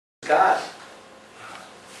God.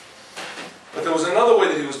 But there was another way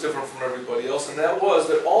that he was different from everybody else, and that was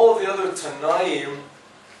that all of the other Tanaim,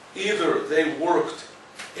 either they worked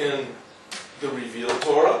in the revealed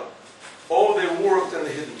Torah, or they worked in the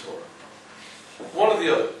hidden Torah. One or the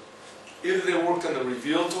other. Either they worked in the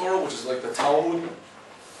revealed Torah, which is like the Talmud,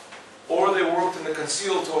 or they worked in the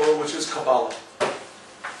concealed Torah, which is Kabbalah.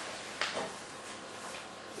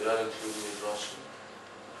 They are including Midrashim.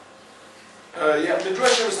 Yeah,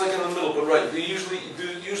 Midrashim is like in the middle, but right. They usually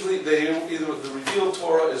either the revealed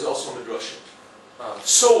Torah is also Midrashim.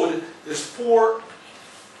 So there's four.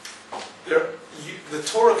 The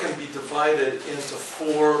Torah can be divided into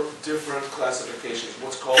four different classifications.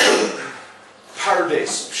 What's called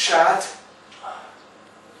Pardes, Pshat,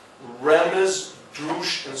 Remez,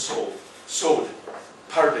 Drush, and Sod.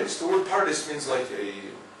 Pardes. The word Pardes means like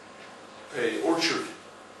a orchard.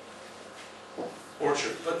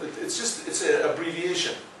 But it's an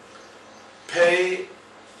abbreviation. Pei,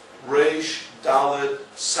 Reish, Dalet,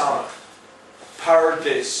 Samach.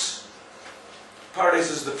 Pardes. Pardes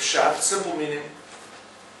is the Pshat, simple meaning.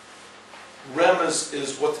 Remez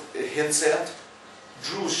is what it hints at.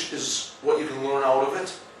 Drush is what you can learn out of it.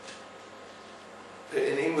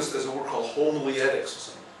 In English, there's a word called homiletics or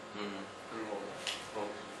something.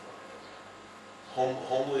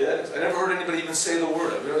 Homiletics. I never heard anybody even say the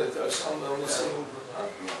word. I've heard it. It's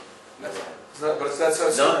not, but it's that's how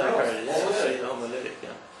it's homiletic.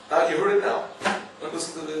 Yeah. You heard it now.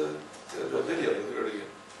 Listen to the video. You heard it again.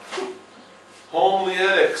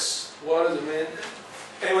 Homiletics. What does it mean?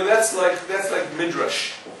 Anyway, that's like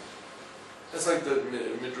midrash. That's like the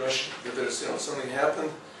midrash that there's something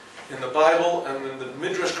happened in the Bible, and then the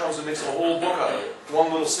midrash comes and makes a whole book out of it,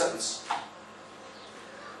 one little sentence.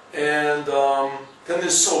 And then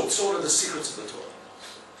there's Sod. Sod are the secrets of the Torah.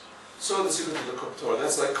 Sod are the secrets of the Torah.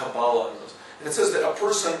 That's like Kabbalah. And it says that a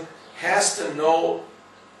person has to know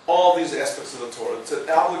all these aspects of the Torah. It's an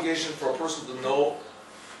obligation for a person to know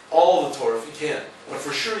all of the Torah if you can. But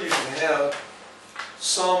for sure you can have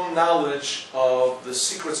some knowledge of the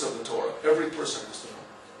secrets of the Torah. Every person has to know.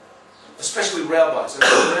 Especially rabbis. And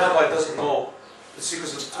if a rabbi doesn't know the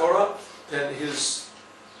secrets of the Torah, then his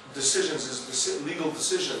decisions, his legal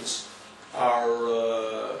decisions,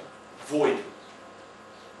 are void.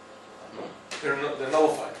 They're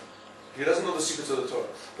nullified. He doesn't know the secrets of the Torah.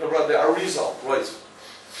 But the Arizal, right?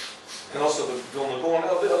 And also the Vilna Gaon,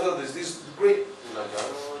 others, these great.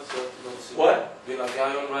 What? Vilna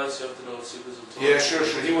Gaon writes you have to know the secrets of the Torah. Yeah, sure.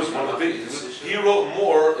 He was one of the big. He wrote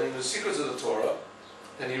more in the secrets of the Torah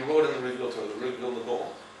than he wrote in the revealed Torah, the Vilna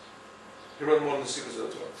Gaon. He wrote more in the secrets of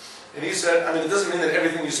the Torah. And he said, I mean, it doesn't mean that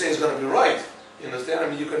everything you say is going to be right. You understand? I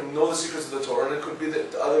mean, you can know the secrets of the Torah, and it could be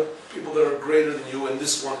that other people that are greater than you in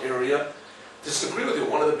this one area disagree with you.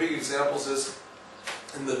 One of the big examples is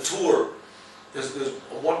in the Tur. There's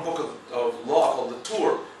one book of law called the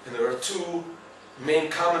Tur, and there are two main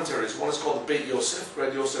commentaries. One is called the Beit Yosef,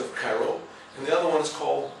 Rabbi Yosef Cairo, and the other one is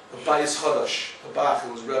called the Bayis Hadash, the Bach.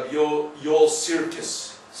 It was Rabbi Yol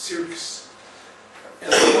Sirkis.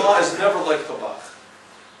 And the law is never like the Bach.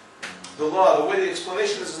 The law, the way the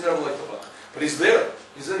explanation is never like the Bach. But he's there.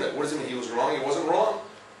 He's in it. What does it mean? He was wrong? He wasn't wrong.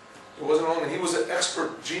 He wasn't wrong, and he was an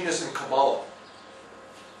expert genius in Kabbalah.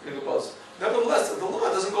 Nevertheless, the law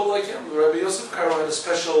doesn't go like him. Rabbi Yosef Cairo had a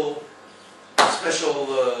special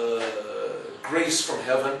grace from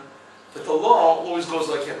heaven, that the law always goes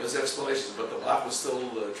like him, his explanations, but the Bach was still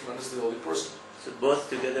a tremendously holy person. So both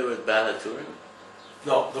together with Baal HaTurim?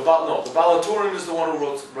 No, the Baal HaTurim is the one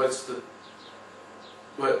who writes the.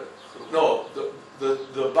 But no,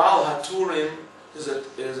 the Baal HaTurim is that's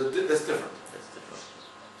different. That's different.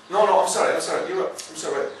 No, I'm sorry. You're right. I'm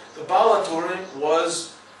sorry. The Baal HaTurim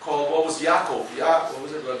was called, what was Yaakov? What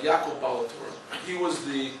was it? Yaakov Baal HaTurim. He was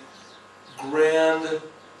the grand.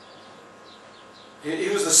 He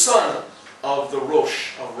was the son of the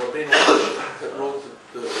Rosh, of Rabbi Rosh, that wrote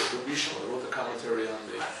the Rishon, that wrote the commentary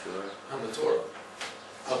on the Torah.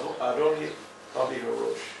 Adoni Abi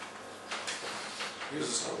Rosh. He was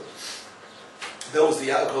the son of it. That was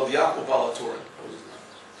called the Yaakov Baal HaTurim.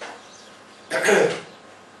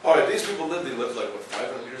 All right, these people lived like, what,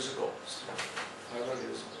 500 years ago? 500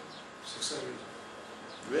 years ago. 600 years ago.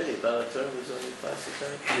 Really? Baal HaTurim was only 500,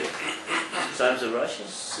 600? Yeah. Times of Rashi?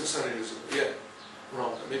 600 years ago, yeah.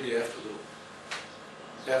 Wrong. Maybe after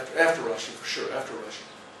Rashi, for sure, after Rashi.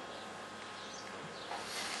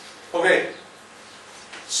 Okay.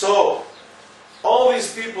 So, all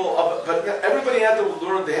these people, but everybody had to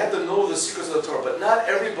learn, they had to know the secrets of the Torah, but not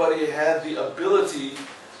everybody had the ability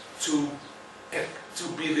to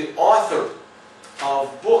be the author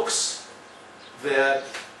of books that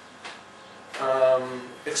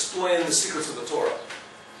explain the secrets of the Torah.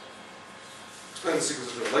 Explain the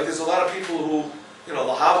secrets of the Torah. Like there's a lot of people who,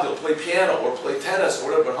 lahavdil, play piano or play tennis or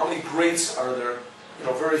whatever, but how many greats are there?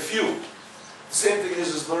 Very few. The same thing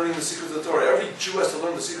is learning the secrets of the Torah. Every Jew has to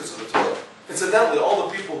learn the secrets of the Torah. Incidentally, all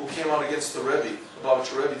the people who came out against the Rebbe, about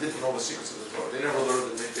the Rebbe, didn't know the secrets of the Torah. They never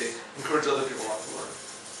learned it. They encouraged other people not to learn.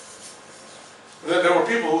 There were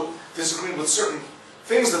people who disagreed with certain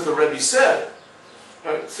things that the Rebbe said.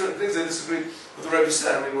 Right? Certain things they disagreed with the Rebbe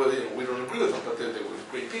said. I mean, we don't agree with them, but they were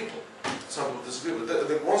great people. Some people disagree with them.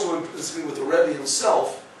 The ones who disagreed with the Rebbe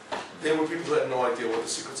himself, they were people who had no idea what the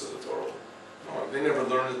secrets of the Torah were. No, they never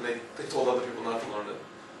learned it. They told other people not to learn it.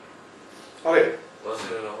 Okay. Was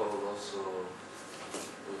there a whole also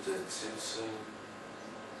with the Tzimtzum?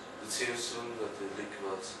 The Tzimtzum that the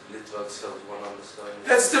Litvaks have one understanding?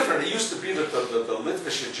 That's different. It used to be that the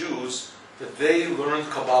Litvish Jews, that they learned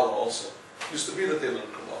Kabbalah also. It used to be that they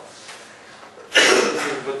learned Kabbalah.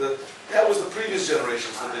 But that was the previous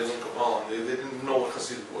generations that they learned Kabbalah. They didn't know what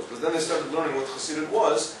Hasidut was. But then they started learning what Hasidut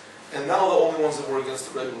was, and now the only ones that were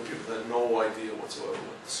against the Rebbe were people that had no idea whatsoever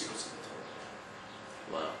what the secrets of the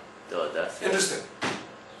Torah. Wow. Oh, that's interesting.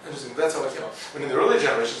 Interesting. That's how it came out. But in the early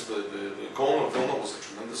generations, the Gaon of Vilna was a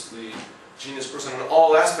tremendously genius person in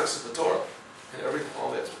all aspects of the Torah. And everything,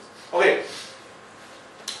 all the aspects. Okay.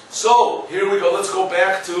 So, here we go. Let's go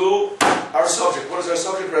back to our subject. What is our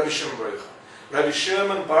subject? Rabbi Shimon Bar Yochai. Rabbi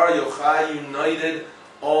Shimon Bar Yochai united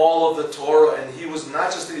all of the Torah, and he was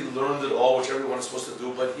not just that he learned it all, which everyone is supposed to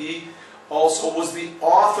do, but he also was the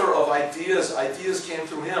author of ideas. Ideas came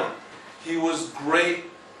through him. He was great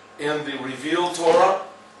in the revealed Torah.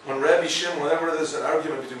 When Rabbi Shimon, whenever there's an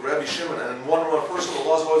argument between Rabbi Shimon and one person, the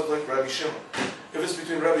law is always like Rabbi Shimon. If it's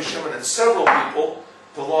between Rabbi Shimon and several people,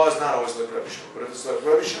 the law is not always like Rabbi Shimon. But if it's like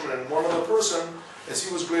Rabbi Shimon and one other person, as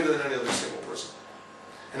he was greater than any other single person.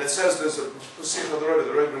 And it says, there's a Sikha of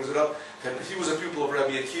the Rebbe brings it up, that he was a pupil of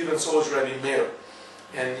Rabbi Akiva, and so was Rabbi Meir.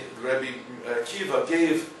 And Rabbi Akiva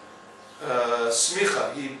gave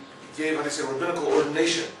smicha, he gave, rabbinical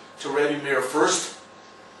ordination to Rabbi Meir first,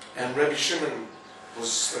 and Rabbi Shimon was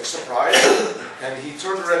surprised, and he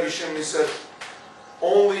turned to Rabbi Shimon and he said,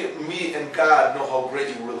 only me and God know how great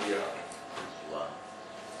you really are. Wow.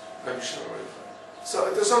 Rabbi Shimon. So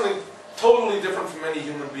there's something totally different from any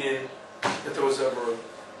human being that there was ever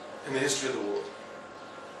in the history of the world.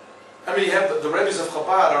 I mean, you have the Rebbes of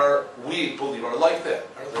Chabad we believe, are like that,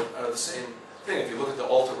 are the same thing. If you look at the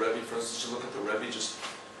Alter Rebbe, for instance, you look at the Rebbe, just,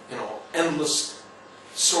 endless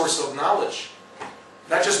source of knowledge.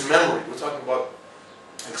 Not just memory, we're talking about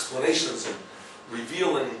explanations and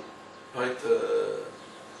revealing, right,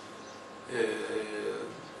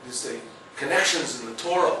 you say, connections in the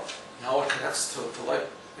Torah, and how it connects to life.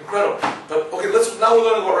 Incredible. But, okay, now we're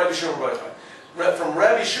learning about Rabbi Shimon Bar Yochai. From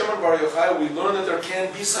Rabbi Shimon Bar Yochai, we learn that there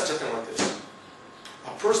can be such a thing like this.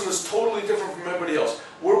 A person is totally different from everybody else.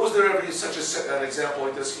 Where was there ever such an example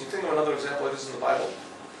like this? Can you think of another example like this in the Bible?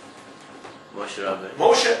 Moshe Rabbeinu.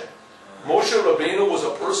 Moshe Rabbeinu was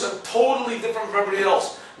a person totally different from everybody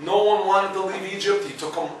else. No one wanted to leave Egypt. He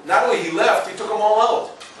took them, not only he left, he took them all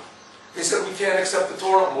out. They said, we can't accept the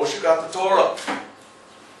Torah. Moshe got the Torah.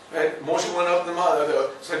 Right? Moshe went up the mountain.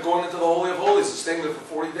 It's like going into the Holy of Holies and staying there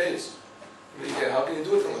for 40 days. How can you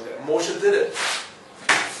do it like that? Moshe did it.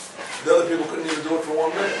 The other people couldn't even do it for 1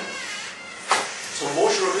 minute. So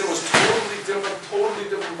Moshe Rabbeinu was totally different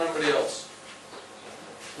from everybody else.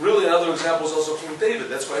 Really, another example is also King David.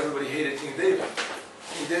 That's why everybody hated King David.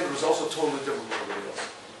 King David was also totally different from everybody else.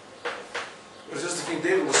 It was just that King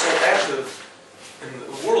David was so active in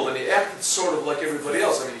the world, and he acted sort of like everybody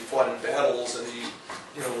else. I mean, he fought in battles, and he,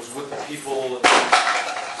 was with the people.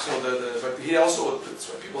 But he also, that's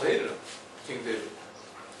why people hated him, King David,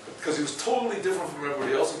 because he was totally different from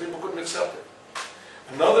everybody else, and people couldn't accept it.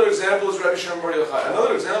 Another example is Rabbi Shimon Bar Yochai.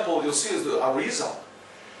 Another example you'll see is the Arizal.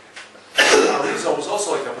 Arizal was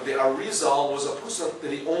also like that, but the Arizal was a person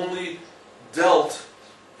that he only dealt,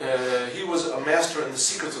 he was a master in the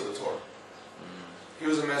secrets of the Torah. He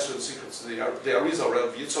was a master of the secrets. The Arizal,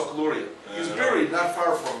 Rabbi Yitzchak Luria. He was buried not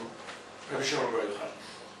far from Rabbi Shimon Bar Yochai.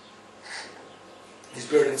 He's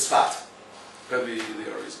buried in Tzfat, Rabbi the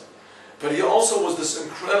Arizal. But he also was this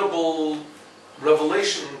incredible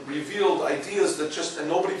revelation, revealed ideas that and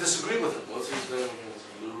nobody disagreed with him. What's his name?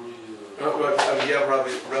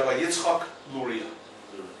 Rabbi Yitzchak Luria.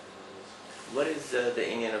 What is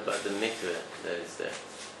the Indian about the mikveh that is there?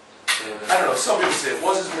 I don't know, some people say it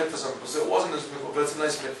was his mikveh, some people say it wasn't his mikveh, but it's a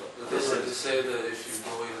nice mikveh. They say that if you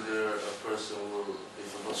go in there, a person will,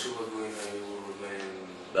 if a Batshuva go in there, he will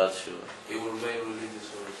remain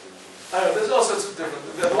religious or I don't know, there's all sorts of different.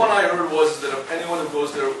 The one I heard was that if anyone who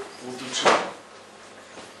goes there will do tshuva.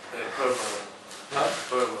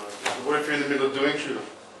 middle of doing tshuva.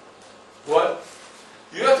 What?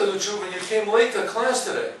 You have to do tshuva when you came late to class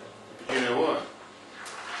today. Beginning of what?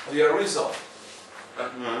 The Arizal.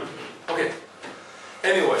 Okay.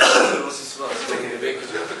 Anyway. What's his smell?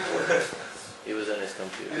 He was on his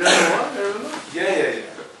computer. You don't know what? I don't know. Yeah.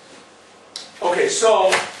 Okay,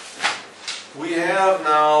 so we have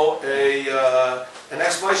now an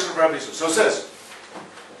explanation of Rabbi Yisrael. So it says,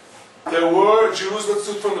 there were Jews, let's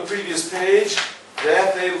do it from the previous page,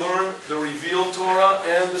 that they learned the revealed Torah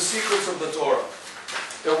and the secrets of the Torah.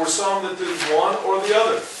 There were some that did one or the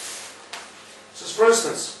other. So for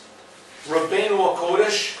instance, Rabbeinu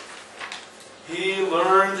HaKodesh, he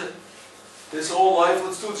learned his whole life,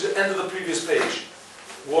 let's do the end of the previous page,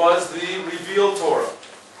 was the revealed Torah.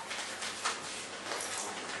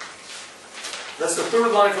 That's the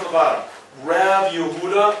third line from the bottom. Rav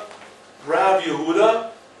Yehuda,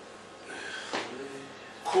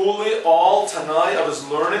 Kuli, all Tanai of his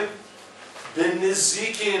learning, bin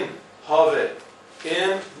Nizikin Have,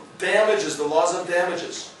 in damages, the laws of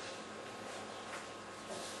damages.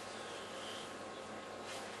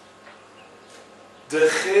 The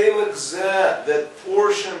chelik zeh, that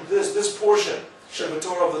portion, this portion,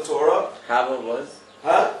 Torah of the Torah. Hava was?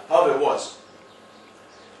 Huh? How it was.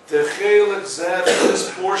 The chelik zeh, this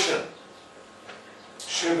portion,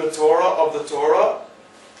 Torah of the Torah,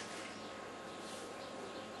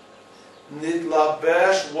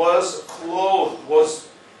 Nitlabesh, was clothed, was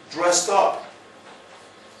dressed up.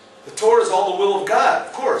 The Torah is all the will of God,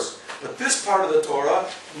 of course. But this part of the Torah,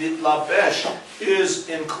 Nitlabesh, is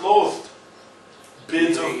enclothed.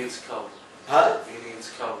 Meaning it's covered. Huh? Meaning it's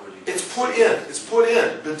covered. It's put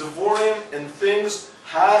in. The devorim and things,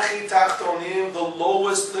 hachi tachtonim, the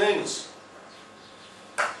lowest things.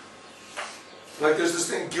 Like there's this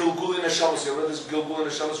thing, Gilguli Neshamas. You ever read this Gilguli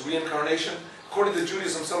Neshamas, reincarnation? According to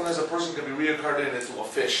Judaism, sometimes a person can be reincarnated into a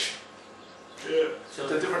fish. Yeah. So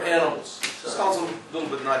they're different animals. Sounds a little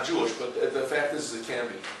bit not Jewish, but the fact is it can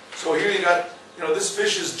be. So here you got, this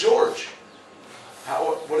fish is George.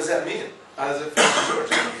 What does that mean? How does it feel, George?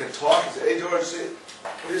 He can talk. He says, "Hey, George,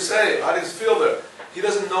 what do you say? How do you feel there?" He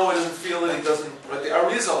doesn't know. He doesn't feel it. He doesn't. Right? The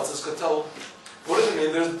Arizal says, "Could tell." What does it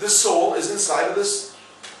mean? This soul is inside of this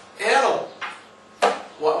animal.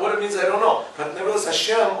 What it means, I don't know. But nevertheless,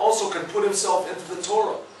 Hashem also can put Himself into the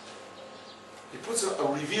Torah. He puts a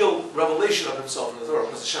revealed revelation of Himself in the Torah,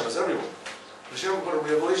 because Hashem is everywhere. Hashem will put a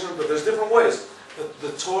revelation, but there's different ways.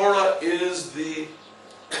 The Torah is the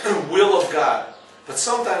will of God. But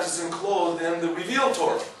sometimes it's enclosed in the revealed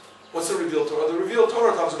Torah. What's the revealed Torah? The revealed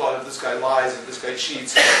Torah talks about if this guy lies, if this guy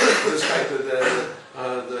cheats, if this guy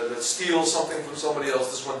that steals something from somebody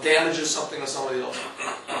else, this one damages something of somebody else.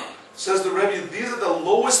 Says the Rebbe, these are the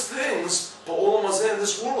lowest things ba'olam hazeh in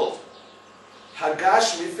this world.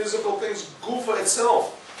 Hagashmi, physical things, gufa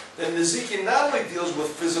itself. And Nizikin not only deals with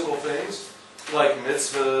physical things, like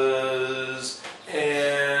mitzvahs,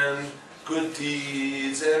 and good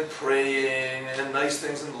deeds, and praying, and nice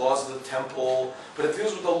things and laws of the temple, but it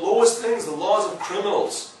deals with the lowest things, the laws of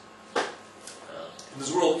criminals. In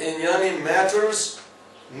this world, inyanim, matters,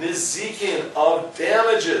 nizikin, of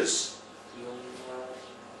damages.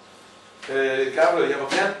 Gabriel, you have a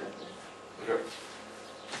pen? Okay.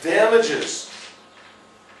 Damages.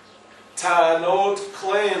 Ta'anot,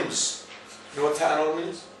 claims. You know what ta'anot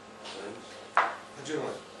means? How'd you know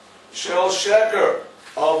it? Shel sheker,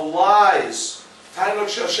 of lies. Ta'anot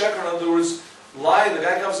shel sheker, in other words, lying. The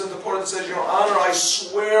guy comes into court and says, Your Honor, I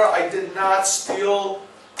swear I did not steal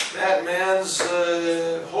that man's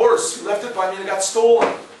horse. He left it by me and it got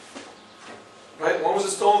stolen. Right? When was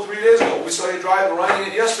it stolen? 3 days ago. We saw you riding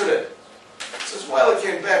it yesterday. He says, well, it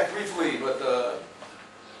came back briefly, but,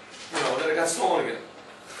 then it got stolen again.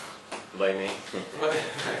 By me. Well,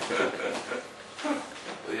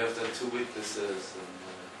 you have to have two witnesses.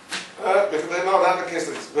 No, not the case.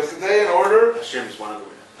 B'chdei in order. Hashem is one of the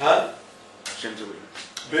witnesses. Huh? Hashem's a witness.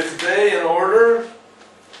 B'chdei in order.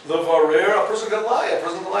 Levarer. A person can lie. A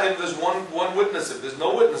person can lie if there's one witness. If there's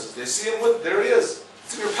no witnesses, they see him there he is.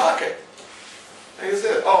 It's in your pocket. And he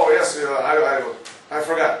said, oh yes, I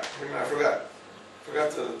forgot. I forgot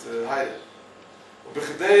to hide it.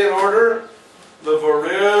 B'chdei in order.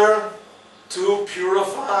 Levarer, to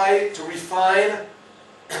purify, to refine.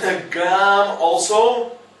 Gam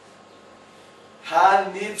also.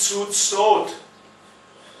 Hanitzutzot.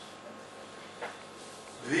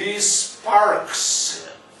 These sparks.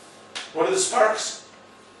 What are the sparks?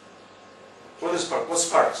 What are the sparks? What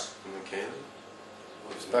sparks? In the candle?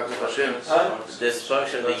 Sparks of Hashem. Huh? The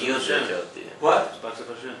sparks of the usage of the... What? Sparks of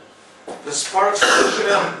Hashem. The sparks of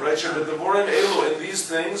Hashem, right? Devorim Elu, in these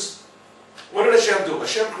things. What did Hashem do?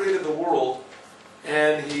 Hashem created the world,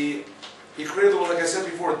 and He He created the world, like I said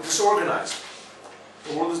before, disorganized.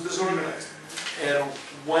 The world is disorganized. And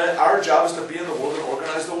when our job is to be in the world and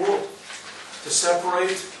organize the world. To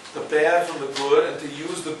separate the bad from the good and to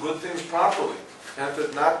use the good things properly. And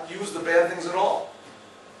to not use the bad things at all.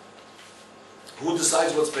 Who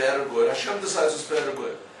decides what's bad or good? Hashem decides what's bad or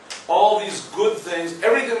good. All these good things,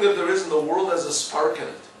 everything that there is in the world has a spark in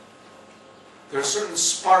it. There are certain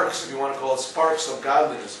sparks, if you want to call it sparks of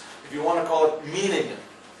godliness. If you want to call it meaning,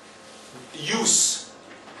 use,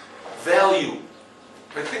 value.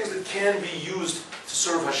 Right? Things that can be used to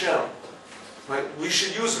serve Hashem. Right? We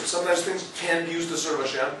should use them. Sometimes things can be used to serve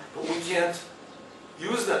Hashem, but we can't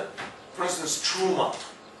use them. For instance, truma.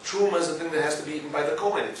 Truma is a thing that has to be eaten by the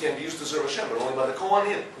Kohen. It can't be used to serve Hashem, but only by the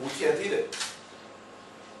Kohen. We can't eat it.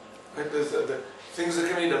 Right? The things that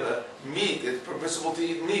can be eaten, meat, it's permissible to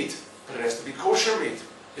eat meat, but it has to be kosher meat.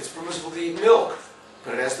 It's permissible to eat milk,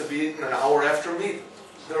 but it has to be eaten an hour after meat.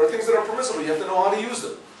 There are things that are permissible. You have to know how to use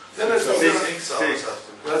them. Then there's 6 hours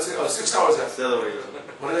after. Let's say, 6 hours after. It's the other way around.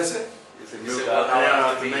 What did I say? It's a You milk said and 1 hour then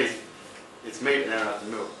after after meat. meat. It's meat and then after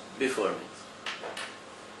milk. Before meat.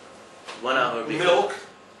 1 hour before. Milk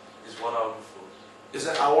Is 1 hour before. is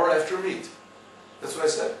an hour after meat. That's what I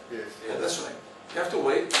said. Yes. Yeah, that's right. You have to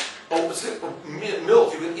wait. Oh,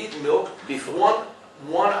 milk. You can eat milk Before.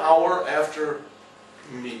 one hour after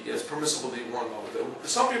meat. Yeah, it's permissible to eat 1 hour.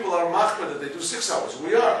 Some people are machmir that they do 6 hours.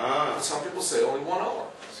 We are. Ah. But some people say only 1 hour.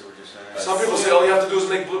 I see what you're saying. Some people say all you have to do is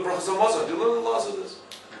make brachas hamazon. Do you learn the laws of this?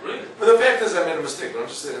 Really? But the fact is I made a mistake, but I'm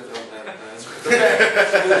just saying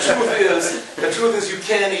the truth is you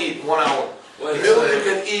can eat 1 hour. Milk you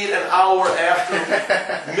can eat an hour after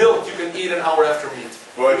milk you can eat an hour after meat.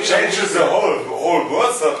 Well, it changes the whole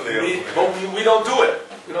world suddenly. But we don't do it.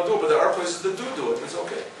 We don't do it, but there are places that do it, and it's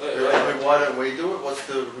okay. Why don't we do it? What's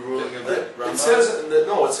the ruling of that? It says in the,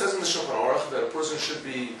 no, it says in the Shulchan Aruch that a person should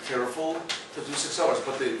be careful to do 6 hours.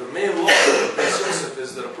 But the main law of the Yosef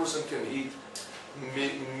is that a person can eat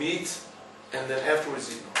meat and then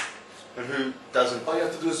afterwards eat. And who doesn't? All you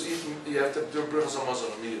have to do is eat. You have to do brachas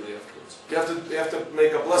hamazon immediately afterwards. You have to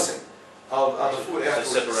make a blessing on the food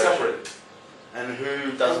afterwards. Separate it. And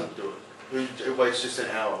who doesn't do it? Who waits just an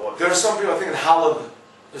hour? What? There are some people. I think in Halab,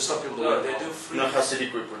 there's some people. No, do they it. do 3 No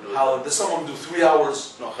Hasidic group would do it. Halab. There's some of them do 3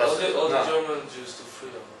 hours. Not All Hasidic. the No. German Jews do 3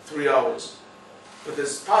 hours. 3 hours. But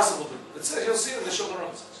it's possible to. It says you'll see it in the Shulchan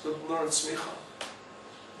Aruch. It's to learn smicha.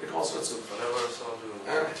 Make all sorts of. Whenever someone doing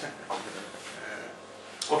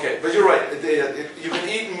Okay, but you're right. You can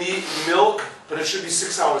eat meat, milk, but it should be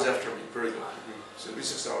 6 hours after meat. Very good. Should be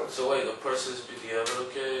 6 hours. So wait, a person is being ever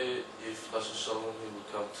okay if Hashem Shalom he would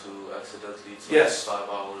come to accidentally eat Yes. 5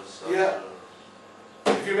 hours after Yeah.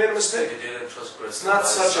 If you made a they mistake, didn't transgress. it's not the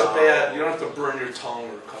such a sound. bad. You don't have to burn your tongue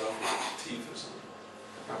or cut off your teeth or something.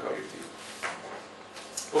 Knock out your teeth.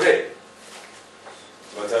 Okay.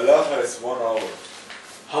 But halacha is 1 hour.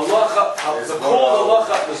 Halacha. It's The 1 cold hour.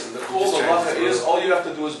 halacha. Listen, the cold Just change halacha the is rule. all you have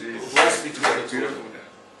to do is bless between the two of them.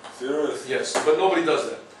 Serious? Yes, but nobody does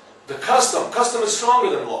that. The custom is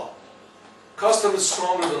stronger than law. Custom is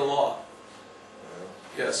stronger than law.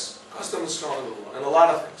 Yes, custom is stronger than law. And a lot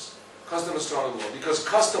of things. Custom is stronger than law. Because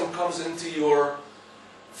custom comes into your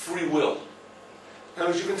free will. In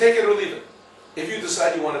other words, you can take it or leave it. If you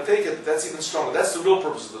decide you want to take it, that's even stronger. That's the real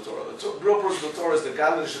purpose of the Torah. The real purpose of the Torah is that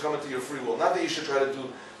godliness should come into your free will. Not that you should try to do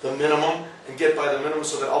the minimum and get by the minimum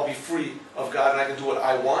so that I'll be free of God and I can do what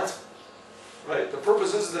I want. Right? The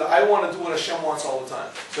purpose is that I want to do what Hashem wants all the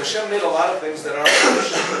time. So Hashem made a lot of things that are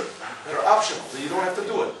optional, that you don't have to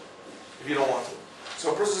do it if you don't want to.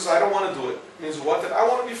 So a person says, I don't want to do it. It means what? That I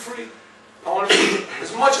want to be free. I want to be,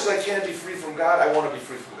 as much as I can be free from God, I want to be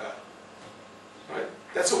free from God. Right?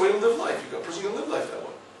 That's a way to live life. A person can live life that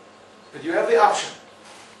way. But you have the option.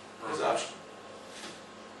 There's an option.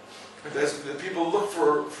 The people look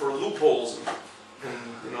for loopholes and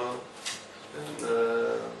you know,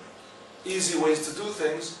 and easy ways to do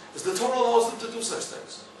things, is the Torah allows them to do such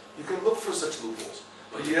things. You can look for such loopholes.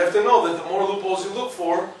 But you have to know that the more loopholes you look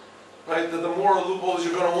for, right, that the more loopholes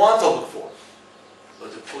you're going to want to look for.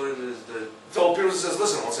 But the point is that So Peter says,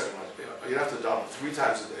 listen, 1 second, you have to daven 3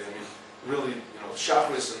 times a day. I mean, really, you know,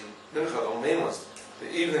 Shacharis and Mincha, the main ones, the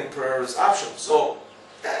evening prayer is optional. So,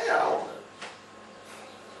 yeah, I want that.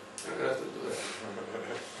 You don't have to do that.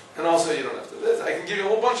 And also, you don't have to. I can give you a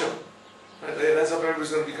whole bunch of them. Right? It ends up everybody's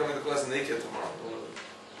going to be coming to class naked tomorrow.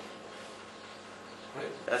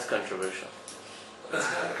 Right? That's controversial. That's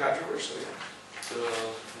kind of controversial, yeah. so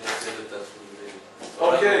yeah, I say that that's what we need.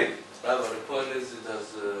 Okay. Rabbi, the point is it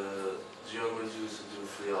has German Jews to do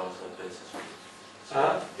 3 hours on basis for it.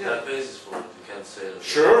 So Yeah. that basis for it, you can't say that.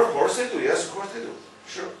 Sure, of course they do. Yes, of course they do.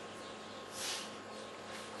 Sure.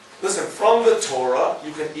 Listen, from the Torah,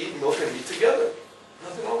 you can eat milk and meat together.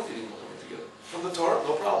 Nothing wrong with eating milk and meat together. From the Torah,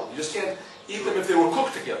 no problem. You just can't eat them if they were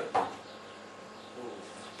cooked together.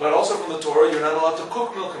 But also from the Torah, you're not allowed to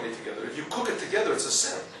cook milk and meat together. If you cook it together, it's a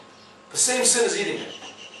sin. The same sin as eating it.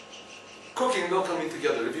 Cooking milk and meat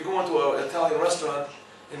together. If you go into an Italian restaurant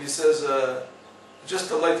and he says, just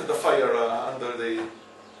to light the fire under the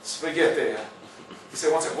spaghetti. You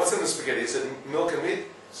say, what's in the spaghetti? He said, milk and meat?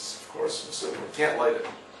 Of course, so you can't light it.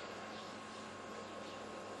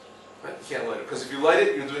 Right? You can't light it. Because if you light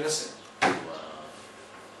it, you're doing a sin.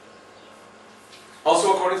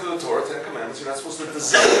 Also, according to the Torah, 10 Commandments, you're not supposed to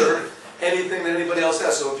desire anything that anybody else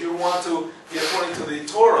has. So if you want to be according to the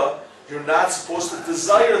Torah, you're not supposed to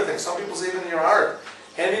desire things. Some people say even in your heart,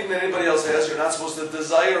 anything that anybody else has, you're not supposed to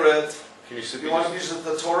desire it. If you want to be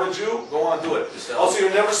the Torah Jew, go on, do it. Also,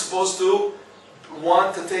 you're never supposed to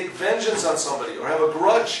want to take vengeance on somebody or have a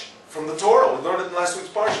grudge from the Torah. We learned it in last week's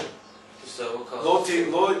parsha. Lo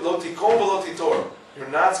tikom v'lo titor. You're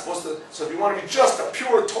not supposed to. So if you want to be just a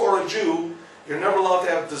pure Torah Jew, you're never allowed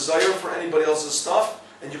to have desire for anybody else's stuff,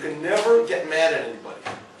 and you can never get mad at anybody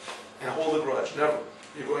and hold a grudge. Never.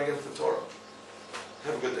 You're going against the Torah.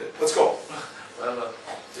 Have a good day. Let's go. Rabbi,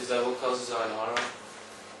 is that what causes Ayin Hara?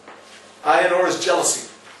 Ayin Hara is jealousy.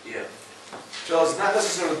 Yeah. Jealousy, not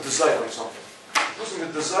necessarily desiring something. A person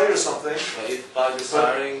can desire something. If by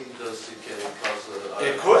desiring, does it can cause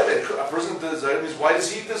It could. A person can desire means why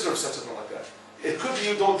does he deserve something like that? It could be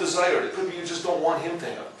you don't desire it. It could be you just don't want him to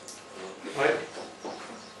have it. Right?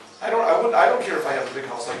 I don't care if I have a big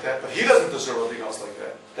house like that, but he doesn't deserve a big house like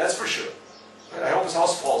that. That's for sure. Right? I hope his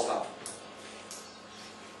house falls down.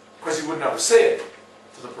 Of course, he would never say it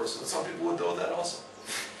to the person. Some people would do that also.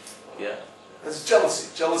 Yeah. That's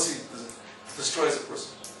jealousy. Jealousy destroys a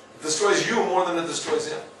person. It destroys you more than it destroys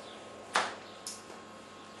him.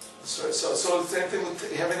 So the same thing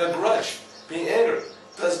with having a grudge, being angry.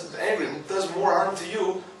 It does more harm to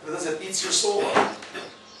you than it does. It eats your soul out.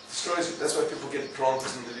 Destroys you. That's why people get drunk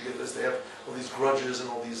and they have all these grudges and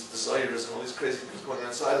all these desires and all these crazy things going on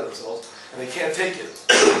inside of themselves, and they can't take it.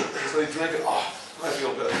 So they drink it. Oh, I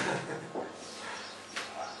feel good.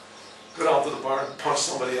 Go down to the bar and punch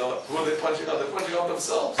somebody out. Who are they punching out? They're punching out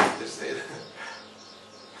themselves. They say it.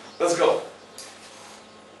 Let's go.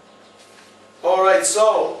 All right,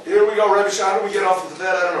 so here we go. Rabbi Shimon, how do we get off into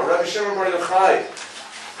that? I don't know. Rabbi Shimon Bar Yochai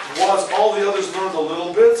was, all the others learned a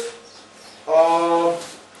little bit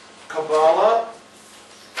of Kabbalah,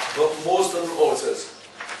 but most of them, it says,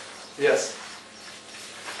 yes.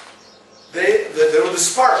 They were the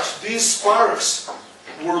sparks. These sparks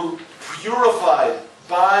were purified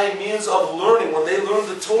by means of learning. When they learned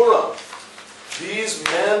the Torah, these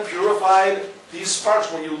men purified these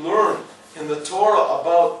sparks. When you learn in the Torah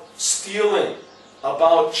about stealing,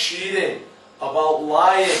 about cheating, about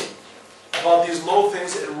lying, about these low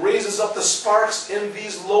things, it raises up the sparks in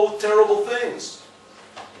these low, terrible things.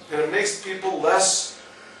 And it makes people less,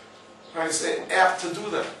 how do you say, apt to do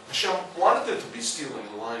them. Hashem wanted there to be stealing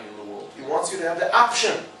and lying in the world. He wants you to have the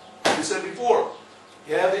option. We said before,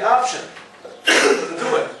 you have the option to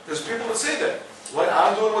do it. There's people that say that. Well,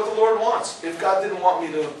 I'm doing what the Lord wants. If God didn't want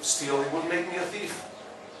me to steal, He wouldn't make me a thief.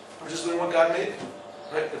 I'm just doing what God made me.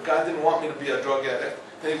 Right? If God didn't want me to be a drug addict,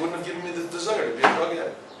 then He wouldn't have given me the desire to be a drug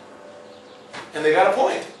addict. And they got a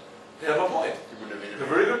point. They have a point. A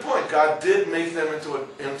very good point. God did make them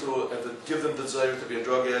give them the desire to be a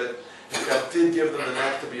drug addict. And God did give them the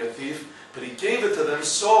knack to be a thief. But He gave it to them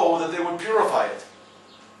so that they would purify it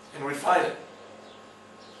and refine it.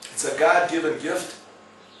 It's a God-given gift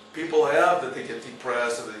people have that they get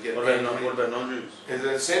depressed or they get angry. What about non-Jews?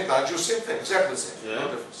 The same, non-Jews, same thing, exactly the same. Yeah.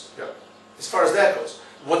 No difference. Yeah. As far as that goes.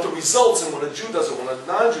 What the results and when a Jew does it, when a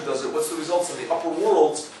non-Jew does it, what's the results in the upper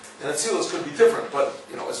worlds and Atzilus could be different, but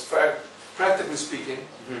as practically speaking,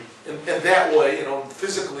 in that way,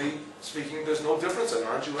 physically speaking, there's no difference. A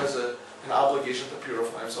non-Jew has an obligation to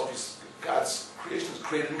purify himself. God's creation is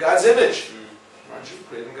created in God's image. Non-Jew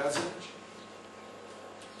created in God's image.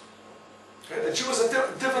 Okay? A Jew is a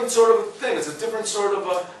different sort of thing. It's a different sort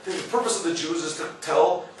of thing. The purpose of the Jews is to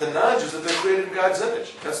tell the non-Jews that they're created in God's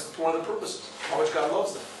image. That's one of the purposes. How much God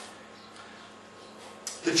loves them.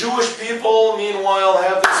 The Jewish people, meanwhile,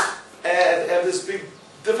 have this big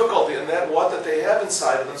difficulty in that that they have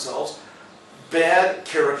inside of themselves bad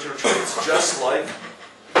character traits, just like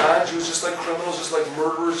non-Jews, just like criminals, just like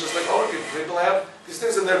murderers, just like other people. People have these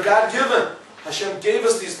things, and they're God-given. Hashem gave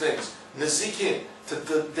us these things, nezikin,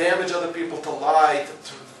 to damage other people, to lie,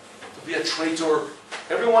 to be a traitor.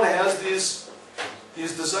 Everyone has these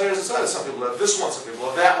desires inside. Some people have this one, some people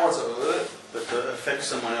have that one, some people have that. But to affect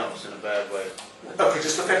someone else in a bad way. It could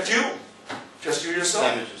just affect you. Just you yourself.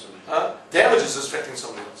 Damages them. Damages is affecting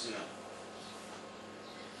somebody else. Yeah.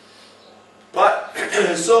 But,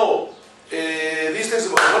 so, these things,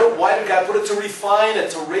 why did God put it? To refine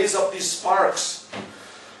it, to raise up these sparks.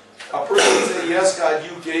 A person can say, yes, God,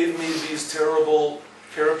 you gave me these terrible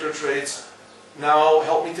character traits. Now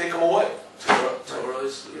help me take them away. Torah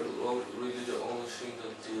is really the only thing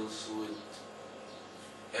that deals with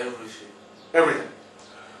everything. Everything.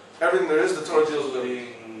 Everything there is, the Torah deals with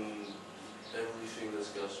everything. Everything that's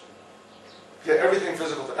gospel. Yeah, everything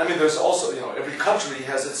physical. I mean, there's also, every country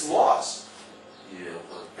has its laws. Yeah,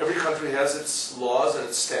 but Every country has its laws and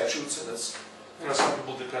its statutes and its, some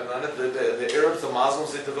people depend on it. The Arabs, the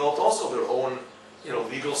Muslims, they developed also their own,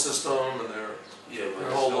 legal system and their but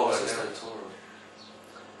their whole it's law nowhere system. near Torah.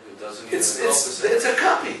 It doesn't even It's a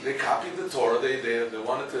copy. They copied the Torah. They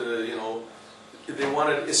wanted to, they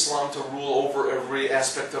wanted Islam to rule over every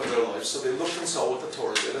aspect of their life. So they looked and saw what the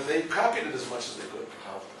Torah did, and they copied it as much as they could.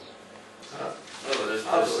 No, but there's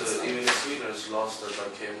even in Sweden there's laws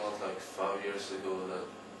that came out like 5 years ago that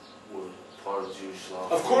were part of Jewish law.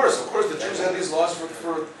 Of course, the Jews had these laws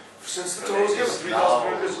for since the Torah was given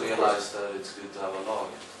 3,000 years. Now realize that it's good to have a law.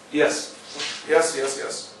 Yes.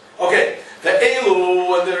 Okay, the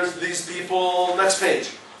Elu, and there's these people, next page.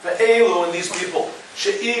 The Elu and these people,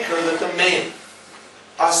 She'ikr, that the main,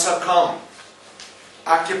 Asakam,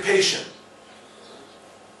 occupation.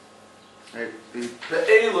 The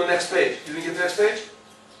Elu, next page. You didn't get the next page?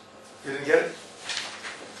 You didn't get it?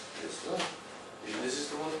 Yes, no. This is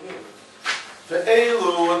the one here. The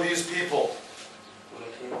Elu and these people. When I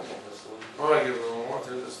came in, that's the one. Oh, I give it a little more to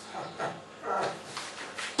this.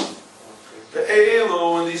 The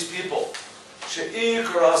Elu and these people,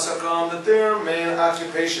 She'ikr Asakam, that their main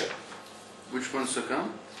occupation. Which one's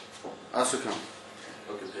Sakam? Asakam.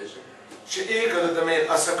 Occupation. She'ikr, that the main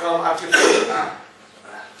Asakam occupation.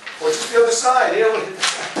 Or just the other side. Yeah, look.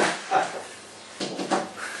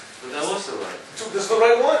 But that was the right. This is the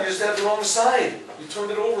right one. You just had the wrong side. You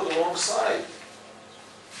turned it over the wrong side.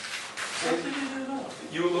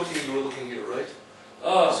 You were looking here, right?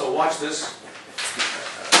 Oh, So watch this.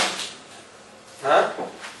 Huh?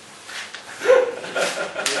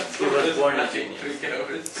 He was born a genius.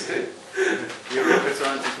 You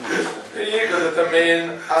represent this one. She'ikr, that the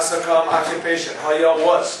main Asakam occupation. Haya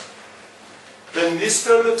was. The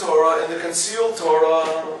Nistar, the Torah, and the concealed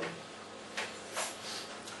Torah,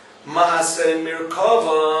 Maaseh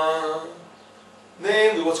Merkava,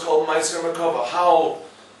 namely what's called Maaseh Merkava, how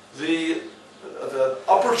the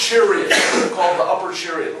upper chariot, called the upper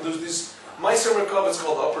chariot. There's these Maaseh Merkava, it's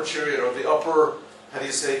called the upper chariot, or the upper, how do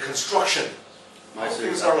you say, construction. How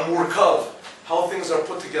things are murkav, how things are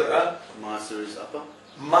put together. Huh? Master is upper?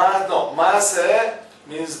 Maaseh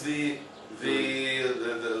means the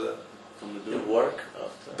The work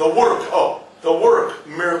of the work,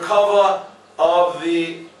 Merkava of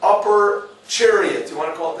the upper chariot. You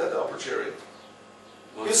want to call it that, the upper chariot?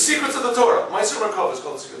 The secrets of the Torah. Maaseh Merkava is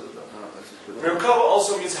called the secrets of the Torah. Merkava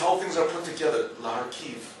also means how things are put together.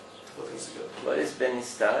 Laharkiv, to put things together. What is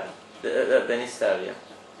Benistar? Benistar, yeah.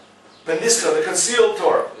 Beniska, the concealed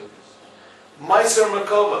Torah. Maaseh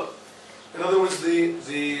Merkava. In other words, the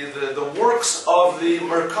works of the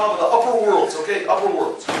Merkava, the upper worlds, okay? Upper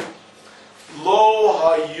worlds. Lo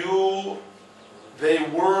hayu, they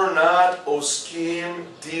were not oskim,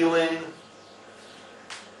 dealing.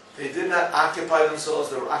 They did not occupy themselves.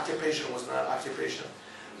 Their occupation was not occupation.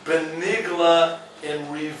 Benigla,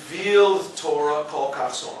 in revealed Torah, kol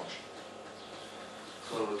kach so much.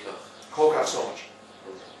 Kol kach so much.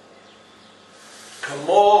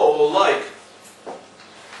 Kamo, like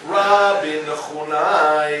Rabbi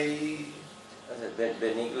Nechunai.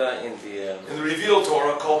 Benigla in the revealed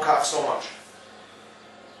Torah, kol kach so much.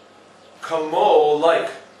 Kamo,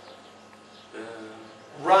 like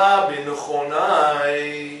Rabbi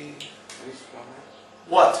Nechunai.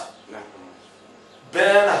 What?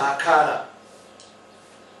 Ben Hakana.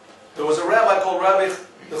 There was a rabbi called Rabbi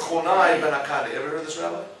Nechunai ben Hakana. You ever heard of this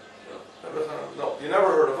rabbi? No, you never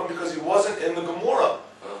heard of him because he wasn't in the Gemara.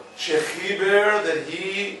 Shechiber, that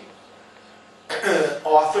he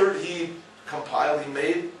authored, he compiled, he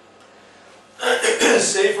made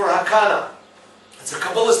Sefer Hakana. It's a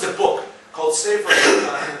Kabbalistic book called Sefer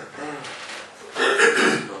Hakana.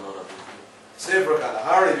 Sefer Hakana.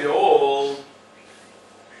 Hari behold.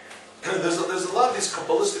 There's a lot of these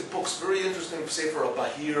Kabbalistic books, very interesting. Sefer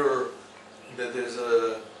Bahir, that there's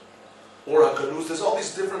a Or HaGanuz. There's all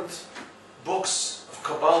these different books of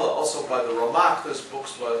Kabbalah, also by the Ramak. There's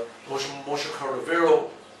books by Moshe Caravero.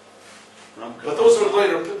 But those are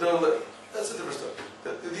later. That's a different stuff.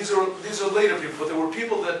 These are later people, but there were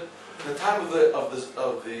people that in the time of the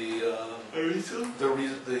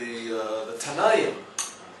Tanaim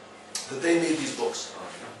that they made these books.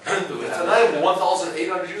 The Tanaim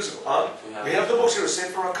 1,800 years ago. We have the books here.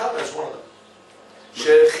 Sefer HaKana is one of them.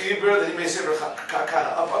 Shechiber, that he made Sefer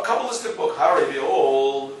HaKana. A Kabbalistic book. Hari,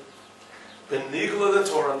 behold, the Nigla the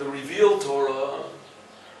Torah, the revealed Torah.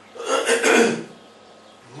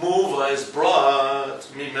 Muva is brought,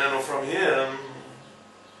 mimeno from him.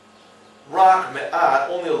 Rak me'at,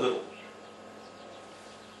 only a little.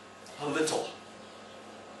 A little.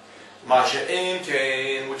 Masha'ein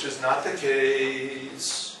kain, which is not the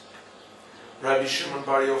case. Rabbi Shimon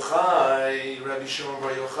Bar Yochai,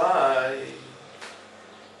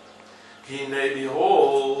 Hine,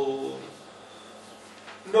 behold,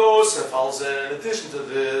 no sefalze, in addition to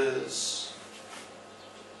this,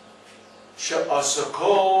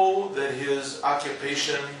 she'asako, that his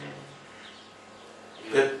occupation,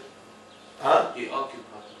 that, He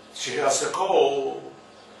occupied. she'asako,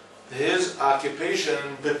 his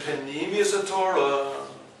occupation, bepenimius a Torah,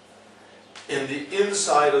 in the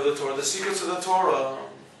inside of the Torah, the secrets of the Torah.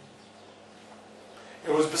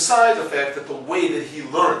 It was beside the fact that the way that he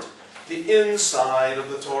learned the inside of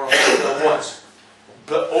the Torah was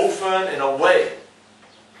be'ofen, in a way,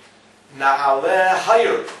 na'aleh,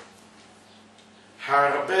 higher,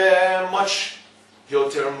 harbe, much,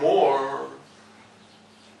 yoter, more.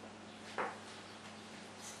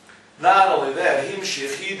 Not only that,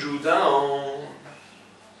 himshich, he drew down.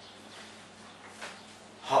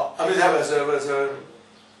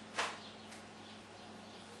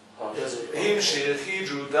 Himshich, he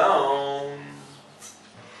drew down,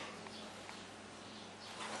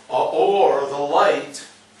 or the light,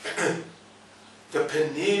 the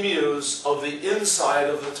penimius of the inside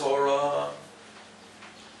of the Torah,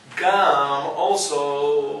 gam,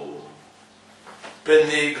 also,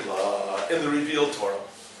 benigla, in the revealed Torah.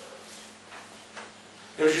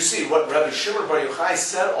 As you see, what Rabbi Shimon Bar Yochai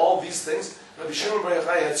said, all these things, Rabbi Shimon Bar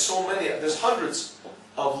Yochai had so many, there's hundreds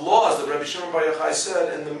of laws that Rabbi Shimon Bar Yochai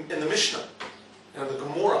said in the Mishnah, and the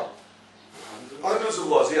Gemara. Hundreds of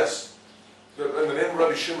laws, yes. In the name of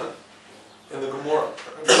Rabbi Shimon, in the Gemara.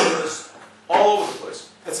 It's all over the place.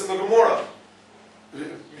 That's in the Gemara.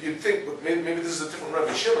 You'd think, but maybe this is a different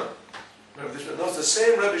Rabbi Shimon. No, it's the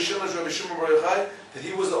same Rabbi Shimon as Rabbi Shimon Bar Yochai, that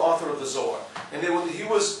he was the author of the Zohar. And he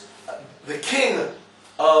was the king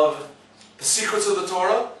of the secrets of the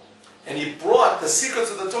Torah, and he brought the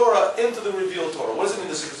secrets of the Torah into the revealed Torah. What does it mean,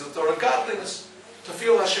 the secrets of the Torah? Godliness, to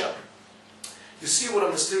feel Hashem. You see what a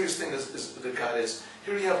mysterious thing is that God is.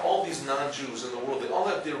 Here you have all these non-Jews in the world. They all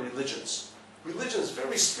have their religions. Religions,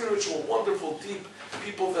 very spiritual, wonderful, deep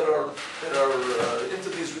people that are into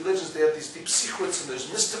these religions. They have these deep secrets, and there's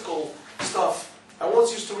mystical stuff. I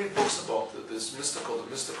once used to read books about this mystical,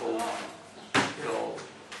 the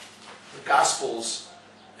Gospels,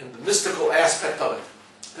 and the mystical aspect of it.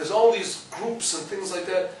 There's all these groups and things like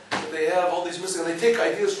that they have, all these mystical, and they take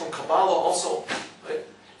ideas from Kabbalah also, right?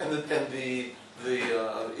 And the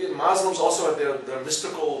Muslims also have their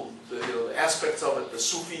mystical the aspects of it, the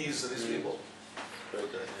Sufis and these people.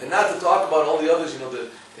 And not to talk about all the others, the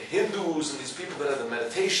Hindus and these people that have the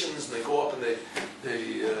meditations, and they go up and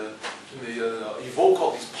they evoke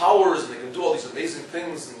all these powers, and they can do all these amazing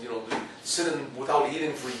things, and they sit in without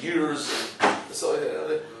eating for years. And so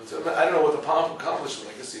I don't know what the accomplishment.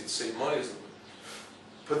 I guess they'd save money or something.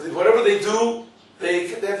 But whatever they do, they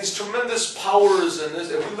have these tremendous powers. And we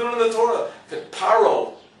learn in the Torah that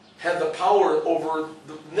Paro had the power over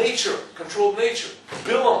the nature, controlled nature.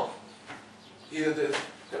 Bilam.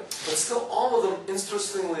 But still, all of them,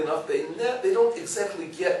 interestingly enough, they don't exactly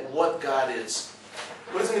get what God is.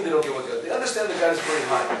 What does it mean they don't get what God is? They understand that God is very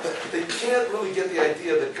high, but they can't really get the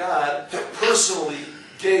idea that God personally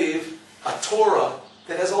gave a Torah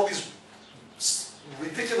that has all these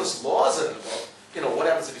ridiculous laws in it about, what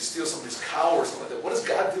happens if you steal somebody's cow or something like that. What does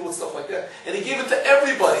God do with stuff like that? And He gave it to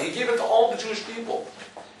everybody. He gave it to all the Jewish people.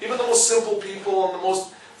 Even the most simple people and the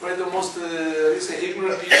most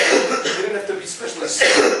ignorant people. They didn't have to be especially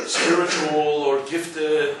spiritual or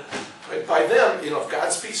gifted. Right? By them, if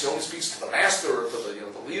God speaks, He only speaks to the master or to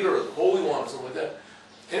the leader or the Holy One or something like that.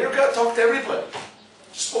 And here God talked to everybody.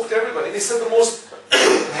 Just spoke to everybody. And He said the most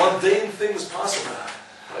mundane things possible.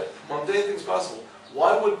 Right? Mundane things possible.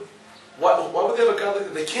 Why would they have a God like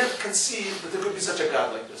that? They can't conceive that there could be such a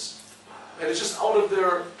God like this. And it's just out of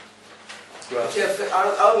their... Right. They can't think, out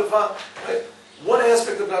of their... Right? What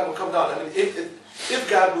aspect of God will come down? I mean, if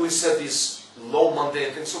God really said these low,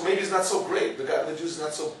 mundane things, so maybe He's not so great. The God of the Jews is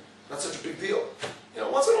not such a big deal.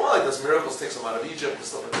 Once in a while He does miracles, takes them out of Egypt and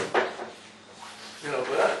stuff like that.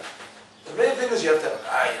 But the main thing is you have to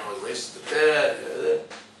have, He raises the dead.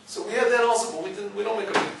 So we have that also, but we don't make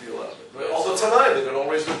a big deal out of it. Right? Although tonight they don't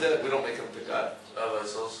raise the dead, we don't make a big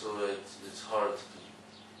it's also it's hard to do.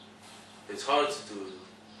 It's hard to do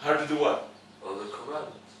Hard to do what? all the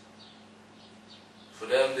commandments. For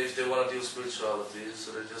them, if they want to do spirituality,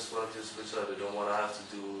 so they just want to do spirituality. They don't want to have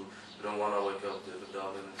to do. They don't want to wake up the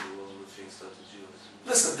daven and do all the things that the Jews do.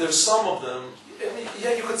 Listen, there's some of them, I mean,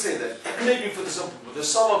 yeah, you could say that. Maybe for the simple people. There's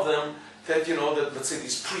some of them that, that, let's say,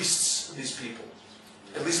 these priests, these people,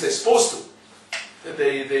 at least they're supposed to, that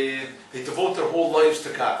they devote their whole lives to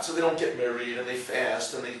God. So they don't get married, and they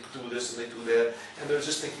fast, and they do this, and they do that, and they're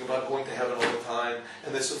just thinking about going to heaven all the time,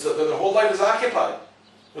 and so their whole life is occupied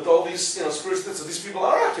with all these, spiritual things. So these people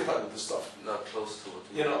are occupied with this stuff. Not close to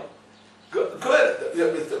it. Good.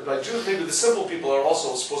 By Jews, maybe the simple people are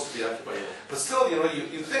also supposed to be occupied. But still,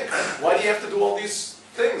 you think, why do you have to do all these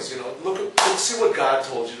things? Look, see what God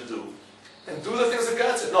told you to do, and do the things that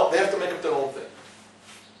God said. No, they have to make up their own thing.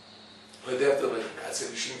 But they have to. God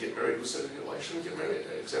said you shouldn't get married. Who said why you shouldn't get married?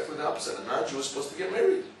 Exactly the opposite. A non-Jew is supposed to get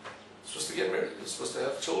married. Supposed to get married. You're supposed to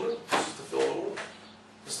have children. You're supposed to fill the world.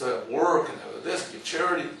 You're supposed to have work and have this, give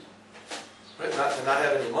charity, right? Not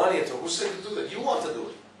have any money. And so who said to do that? You want to do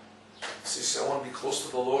it. See, I want to be close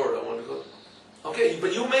to the Lord. I want to go. Okay,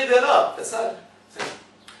 but you made that up. That's not.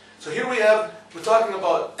 So here we're talking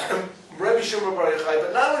about Rabbi Shimon Bar Yochai,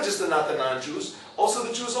 but not only just not the non-Jews, also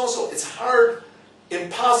the Jews also. It's hard,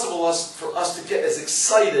 impossible for us to get as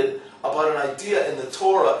excited about an idea in the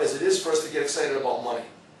Torah as it is for us to get excited about money.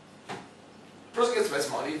 A person gets less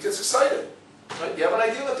money, he gets excited. Right? You have an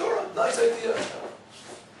idea in the Torah, nice idea.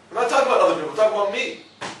 I'm not talking about other people, I'm talking about me.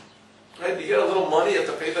 Right? You get a little money, you have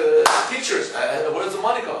to pay the teachers. Where does the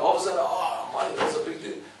money come? All of a sudden, money, that's a big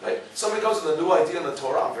deal. Right? Somebody comes with a new idea in the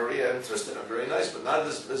Torah, I'm very interested, I'm very nice, but not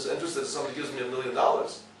as interested as somebody gives me $1 million.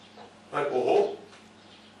 Right? Oh,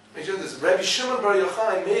 make sure this. Rabbi Shimon Bar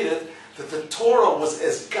Yochai made it that the Torah was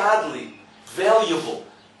as godly, valuable,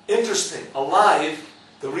 interesting, alive,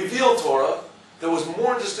 the revealed Torah, that was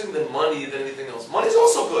more interesting than money, than anything else. Money is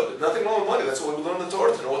also good. There's nothing wrong with money. That's why we learn the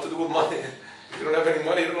Torah, to know what to do with money. If you don't have any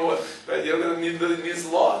money, you don't know what, right? You don't need these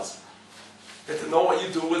laws. You have to know what you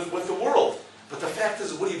do with the world. But the fact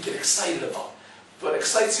is, what do you get excited about? What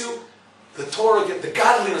excites you? The Torah, the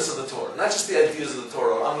godliness of the Torah, not just the ideas of the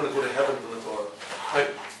Torah. I'm going to go to heaven from the Torah. Right?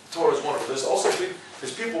 The Torah is wonderful. There's also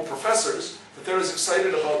people, professors, that they're as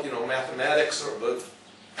excited about mathematics or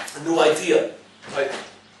a new idea. Right?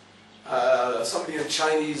 Somebody in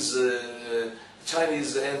Chinese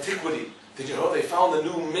antiquity. Did you know they found a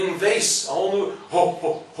new Ming vase? A whole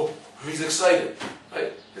new. He's excited,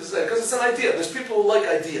 right? Because it's an idea. There's people who like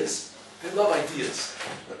ideas. They love ideas.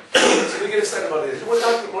 So they get excited about ideas. We're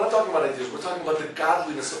not talking about ideas. We're talking about the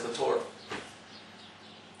godliness of the Torah.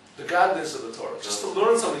 The godliness of the Torah. Just to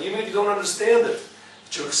learn something, even if you don't understand it,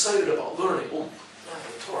 but you're excited about learning. Oh,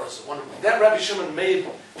 the Torah is wonderful. That Rabbi Shimon made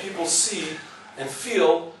people see and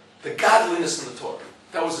feel the godliness in the Torah.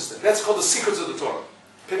 That was his thing. That's called the secrets of the Torah.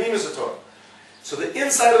 Panim is the Torah. So the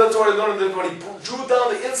inside of the Torah, he drew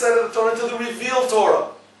down the inside of the Torah into the revealed Torah.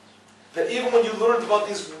 That even when you learned about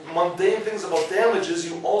these mundane things about damages,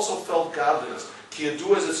 you also felt godliness. Ki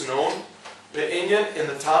yadu, as it's known, be'inyan, in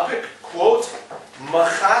the topic, quote,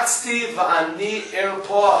 Machatzti va'ani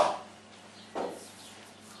erpoah.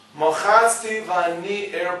 Machatzti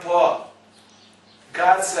va'ani erpoah.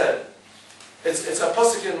 God said, it's a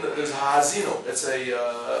pasuk in, there's a hazino, it's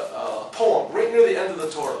a poem, right near the end of the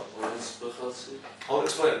Torah. What is Bechatzi? I'll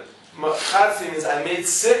explain it. Machatzi means I made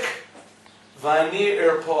sick, va'ani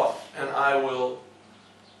erpoah, and I will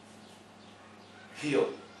heal.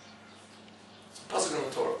 It's a pasuk in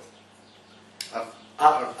the Torah.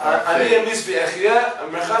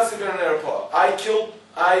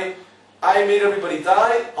 I made everybody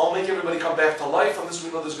die, I'll make everybody come back to life, and this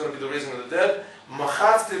we know there's going to be the raising of the dead.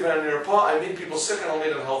 I made people sick and I'll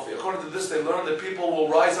make them healthy. According to this, they learned that people will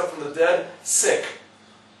rise up from the dead sick.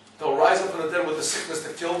 They'll rise up from the dead with the sickness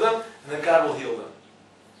that killed them, and then God will heal them.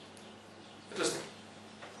 Interesting.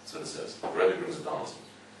 That's what it says. Rabbi brings it down.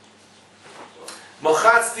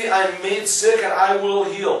 Machatzti, I'm made sick and I will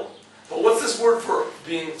heal. But what's this word for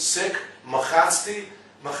being sick? Machatzti.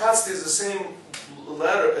 Machatzti is the same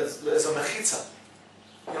letter as a mechitza.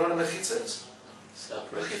 You know what a mechitza is?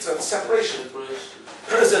 Mechitza, separation.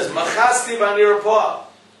 It says, Machatzti v'ani,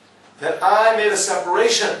 that I made a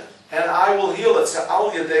separation and I will heal it. So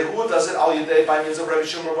Al Yadei, who does it? Al Yadei, by means of Rabbi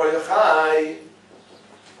Shimon Bar Yochai,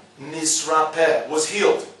 Nisrapeh, was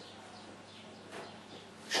healed.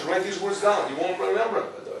 You should write these words down. You won't remember it.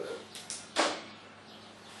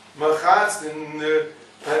 Machatzti,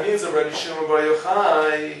 by means of Rabbi Shimon Bar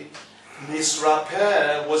Yochai,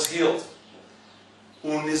 Nisrapeh was healed.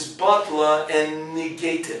 Unisbatla, and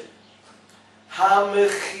negated.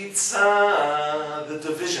 Hamechitza, the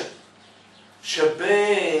division.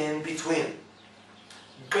 Shabein, between.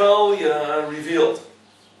 Galia, revealed.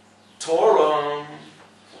 Torah,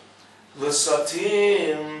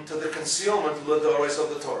 L'satim, to the concealment, L'doris of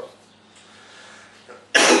the Torah.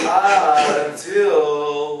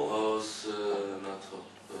 Until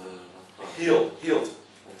healed.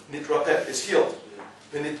 Nitrapet is healed.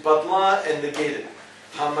 The nitbadla and negated.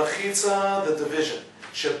 Hamachitza, the division.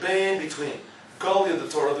 Shabein, between. Galia, the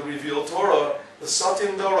Torah, the revealed Torah. The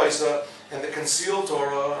satim d'oraisa, and the concealed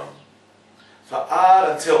Torah.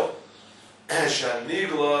 Va'ad, until.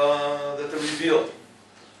 Shanigla, that the revealed.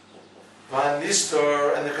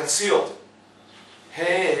 Va'nistar, and the concealed.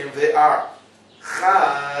 Haim, they are.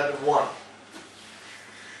 Chad, one.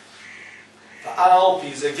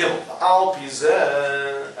 Va'alpi, ze gimel. Va'alpi, ze,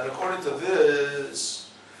 and according to this,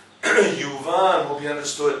 Yuvan will be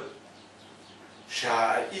understood.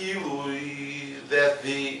 Sha'ilui, that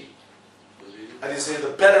the, how do you say, the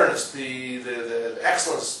betterness, the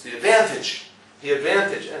excellence, the advantage.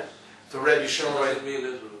 The Rabbi Shimon, right?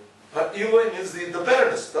 Ilui means the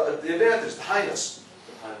betterness, the advantage, the highness.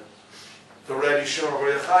 The Rabbi Shimon Bar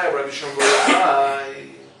Yochai, Rabbi Shimon Bar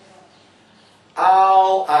Yochai.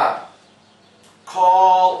 Al-an,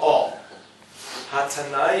 call all.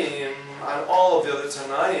 Ha-Tanaim, and all of the other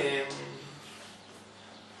Tanaim,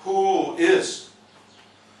 who is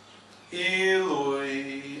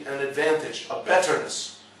Ilui, an advantage, a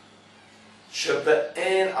betterness.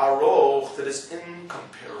 Shebe'en aroch, that is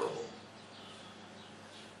incomparable.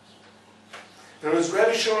 In other words,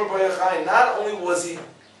 Rabbi Shimon Bar Yochai, not only was he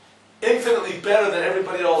infinitely better than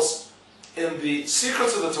everybody else in the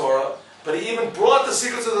secrets of the Torah, but he even brought the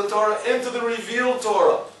secrets of the Torah into the revealed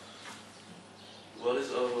Torah. What is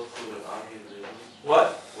Aruch with an Ayin?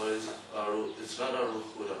 What? What is Aruch? It's not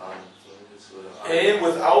Aruch with an Ayin. It's with an Ayin. And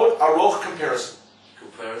without Aruch comparison.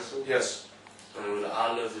 Comparison? Yes. And with the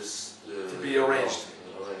Aleph is To be arranged.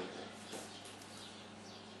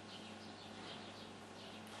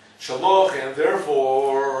 Shaloch, and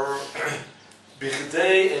therefore,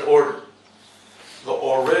 bichdei, in order. The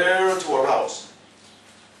orer, to arouse.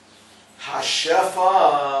 Hashefa,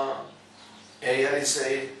 how do you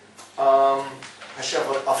say?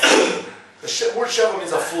 Hashefa, a flow. The word shefa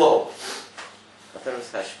means a flow. I thought it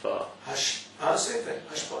was hashpa. Same thing.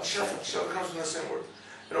 Hashpa. Shefa comes from the same word.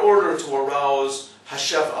 In order to arouse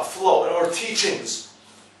Hashefa, a flow, or teachings,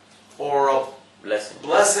 or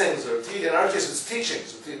blessings, or in our case it's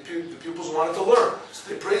teachings. The pupils wanted to learn, so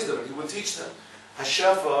they praised him and he would teach them.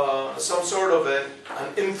 Hashefa, some sort of an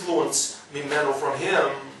influence, mimeno, from him.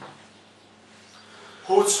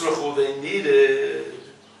 Hutzrachu, they needed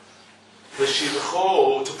the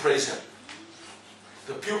shivcho, to praise him.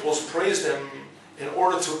 The pupils praised him in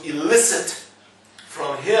order to elicit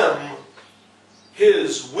from him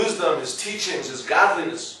his wisdom, his teachings, his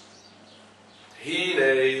godliness.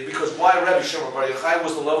 Because why Rabbi Shimon Bar Yochai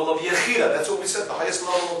was the level of Yechida. That's what we said, the highest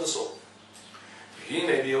level of the soul.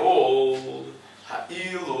 Hine, behold,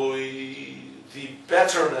 ha'ilui, the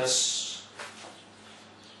betterness,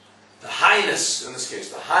 the highness, in this case,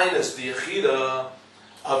 the highness, the Yechida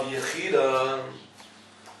of Yechida,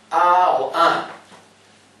 al-an,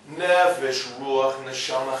 nefesh, ruach,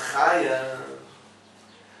 neshama, chaya.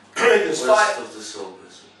 There's five. Of the soul,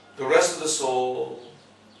 the rest of the soul,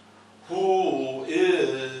 who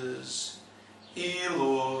is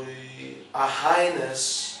Ilui, a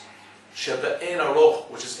highness, Shebe'en Aroch,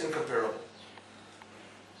 which is incomparable.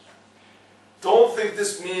 Don't think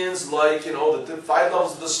this means like, the 5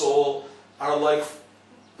 levels of the soul are like,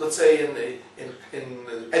 let's say in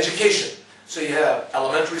education. So you have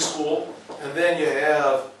elementary school, and then you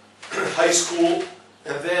have high school,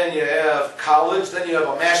 and then you have college, then you have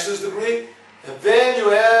a master's degree, and then you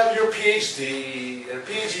have your PhD. And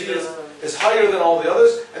PhD is higher than all the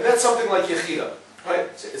others, and that's something like Yechida, right?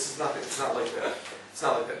 It's not like that. It's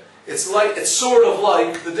not like that. It's sort of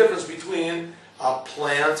like the difference between a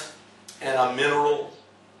plant and a mineral,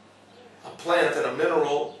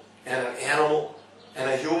 and an animal, and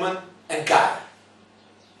a human, and God.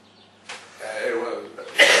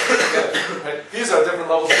 Right? These are different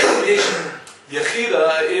levels of creation.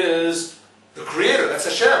 Yechida is the creator, that's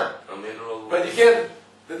Hashem. A mineral. But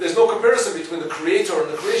there's no comparison between the creator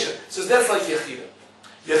and the creation. So that's like Yechida.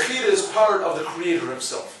 Yechida is part of the creator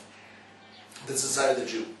himself. That's inside of the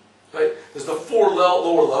Jew. Right? There's the 4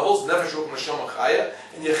 lower levels, Nefesh, Ruach, Neshama, Chaya,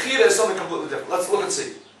 and Yechida is something completely different. Let's look and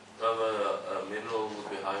see. A mineral would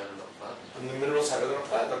be higher than a plant. And the mineral is higher than a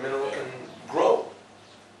plant. A mineral can grow.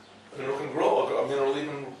 A mineral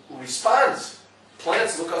even responds.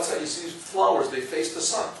 Plants, look outside, you see flowers, they face the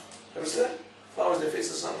sun. Ever see that? Flowers, they face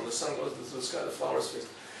the sun. When the sun goes to the sky, the flowers face.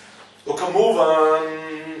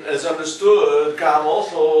 Ukamuvan, as understood, Gam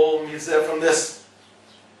also means that from this.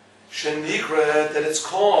 Shenikret, that it's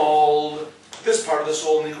called, this part of the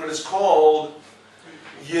soul, Nikret, is called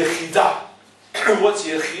Yechida. What's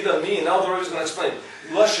Yechida mean? Now the Rabbi is going to explain.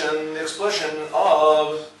 Lashon, the expression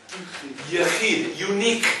of Yechid,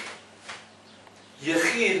 unique.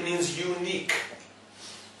 Yechid means unique.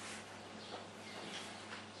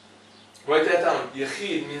 Write that down.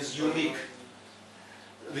 Yechid means unique.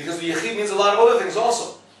 Because the Yechid means a lot of other things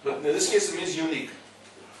also. But in this case it means unique.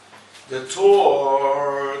 The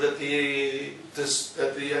Torah, the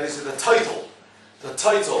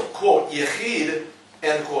title, quote, Yechid,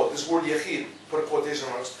 end quote. This word Yechid, put a quotation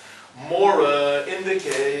marks. Mora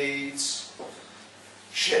indicates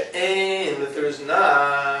She'ein, that there is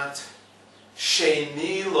not,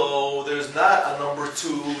 She'nilo, there's not a number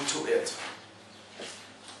 2 to it.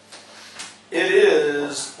 It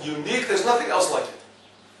is unique, there's nothing else like it.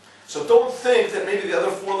 So don't think that maybe the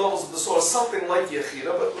other 4 levels of the soul are something like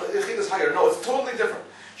Yechida, but Yechida is higher. No, it's totally different.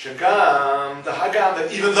 Shagam, the Hagam, that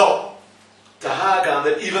even though. The Hagam,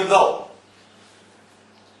 that even though.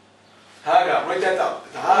 Hagam, write that down.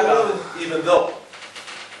 The Hagam, even though.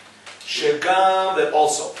 Shagam, that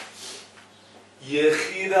also.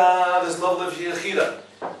 Yechida, this level of Yechida.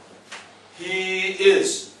 He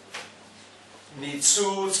is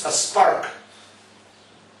Nitzutz, a spark.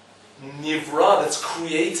 Nivra, that's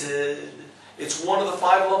created. It's one of the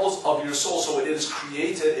 5 levels of your soul, so it is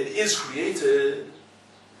created. It is created.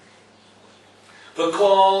 The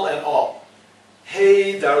call and all.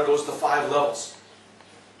 Hey, there goes the 5 levels.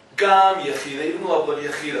 Gam Yechida, even the level of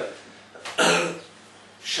Yechida.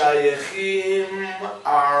 Shayechim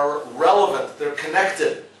are relevant. They're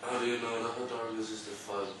connected. How do you know that Hadar is the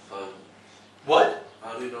 5? What?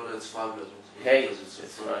 How do you know that it's 5 levels? Hey, Because it's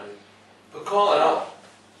it's Friday. The call and all.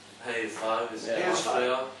 Hey, 5 is Yeah. Hey is 5.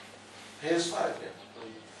 Yeah. Here's 5, yeah.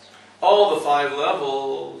 All the 5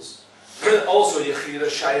 levels, also Yechida,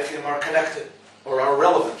 Shayechim are connected, or are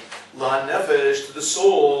relevant. La Nefesh, to the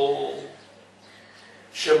soul.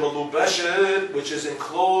 Shemalubeshet, which is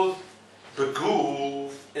enclosed,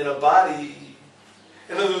 Beguf, in a body.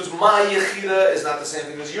 In other words, my Yechida is not the same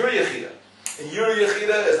thing as your Yechida. And your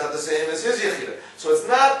Yechida is not the same as his Yechida. So it's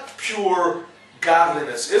not pure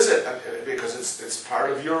godliness, is it? Because it's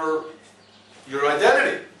part of your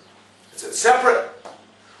identity. It's separate.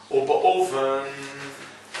 Oba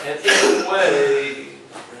and in a way,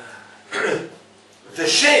 the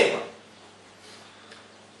shame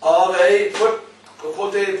of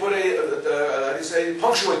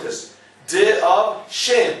punctuate this. De of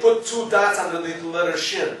shame. Put 2 dots underneath the letter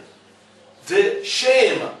shin. De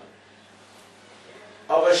shame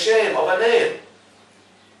of a shame, of a name.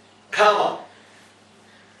 Kama.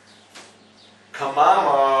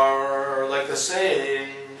 Maamar, like the saying,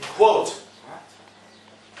 quote. What?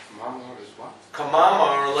 Maamar is what?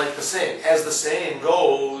 Maamar, like the saying, as the saying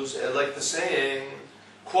goes, like the saying,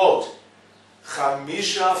 quote,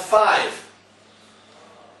 Chamisha 5.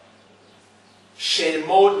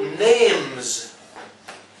 Shemot, names,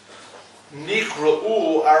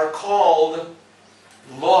 Nikra'u, are called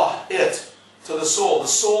law, it, to the soul. The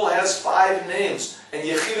soul has 5 names, and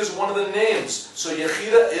Yechida is one of the names. So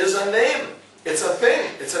Yechida is a name. It's a thing.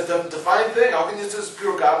 It's a defined thing. How can you say it's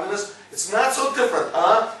pure godliness? It's not so different,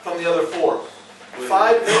 from the other 4.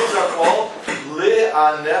 5 names are called Le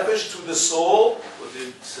Nefesh, to the soul. What did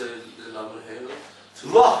you say? The number Halo?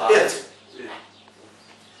 La, it. Yeah.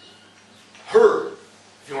 Her,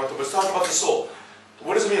 if you want to. But it's talking about the soul.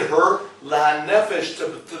 What does it mean, her? La Nefesh,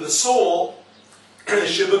 to the soul,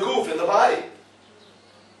 Shibaguf, in the body.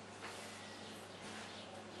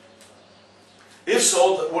 If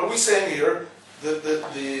so, what are we saying here?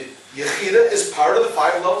 The Yechida is part of the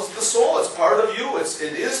 5 levels of the soul. It's part of you. It's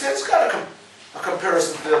got a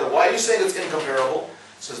comparison to the other. Why are you saying it's incomparable?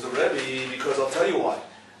 Says the Rabbi, because I'll tell you why.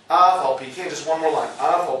 Af PK, just one more line.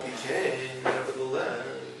 Af PK,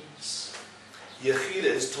 nevertheless, Yechida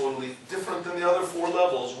is totally different than the other 4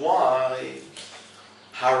 levels. Why?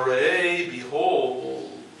 Hare, behold,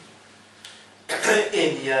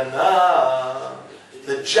 Inyana,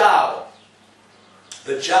 the job,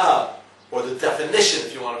 or the definition,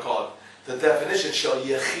 if you want to call it, the definition shall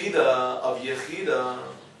Yechida, of Yechida,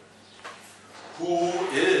 who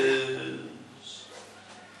is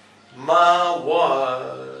ma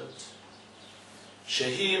what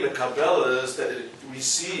shehi mekabelas, that it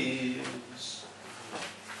receives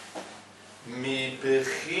mi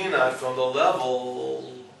bechina, from the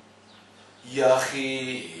level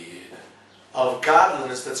Yachid, of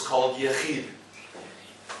godliness, that's called Yechid.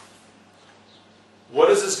 What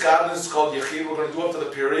is this godliness called Yechid? We're going to do up to the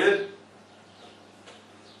period.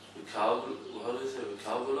 How do you say?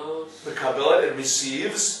 The Kabbalah, it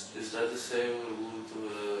receives. Is that the same root to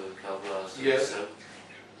the Kabbalah? Yes.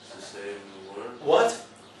 It's the same word? What?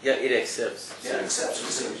 Yeah, it accepts. Yeah, it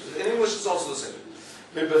accepts. In English, it's also the same.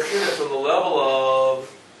 From the level of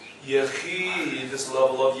Yechid, this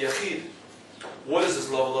level of Yechid. What is this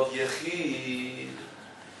level of Yechid?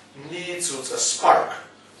 Nitzutz, a spark.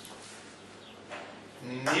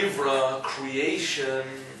 Nivra, creation.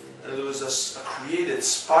 And there was a created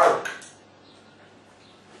spark.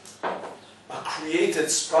 A created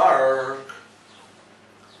spark.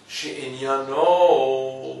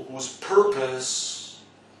 She'inyano, whose purpose,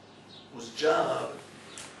 whose job,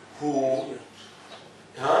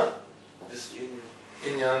 This in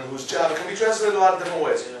Inyan, whose job, it can be translated a lot of different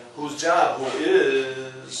ways. Yeah. Whose job, who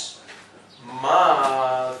is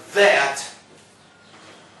that.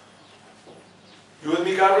 You with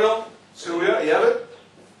me, Gabriel? So you have it?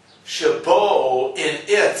 Shabo, in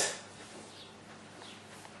it.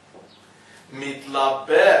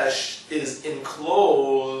 Mitlabesh is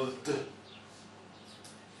enclosed.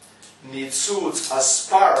 Nitzutz, a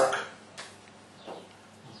spark.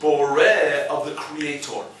 Boreh, of the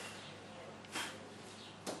Creator.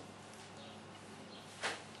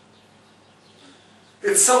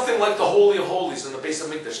 It's something like the Holy of Holies in the Beis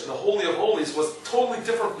HaMikdash. And the Holy of Holies was totally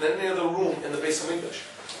different than any other room in the Beis HaMikdash.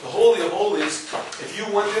 The Holy of Holies, if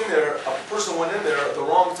you went in there, a person went in there at the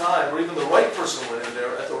wrong time, or even the right person went in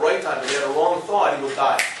there at the right time, and he had a wrong thought, he would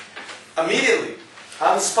die. Immediately,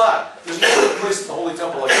 on the spot. There's no other place in the Holy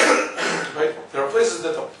Temple like that. Right? There are places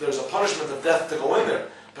that there's a punishment of death to go in there,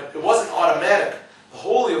 but it wasn't automatic. The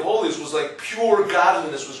Holy of Holies was like pure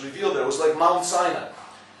godliness was revealed there. It was like Mount Sinai.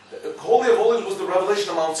 The Holy of Holies was the revelation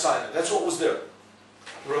of Mount Sinai. That's what was there.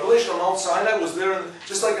 The revelation of Mount Sinai was there, and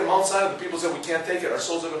just like in Mount Sinai, the people said, we can't take it, our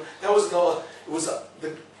souls are... That was no... It was...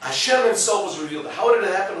 the Hashem himself was revealed. How did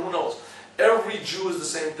it happen? Who knows? Every Jew is the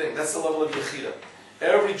same thing. That's the level of Yechida.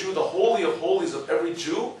 Every Jew, the Holy of Holies of every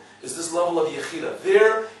Jew, is this level of Yechida.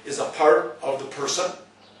 There is a part of the person,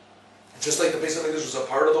 just like the Beis HaMikdash was a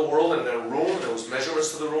part of the world, and a room, and there was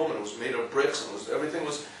measurements to the room, and it was made of bricks, and everything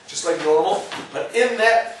was just like normal. But in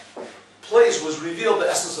that place was revealed the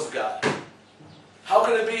essence of God. How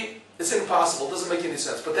can it be? It's impossible. It doesn't make any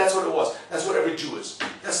sense. But that's what it was. That's what every Jew is.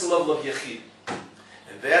 That's the level of Yechid.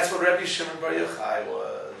 And that's what Rabbi Shimon Bar Yochai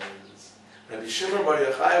was. Rabbi Shimon Bar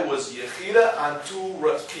Yochai was Yechida on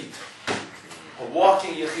 2 feet. A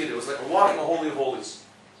walking Yechida. It was like a walking a Holy of Holies.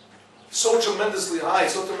 So tremendously high,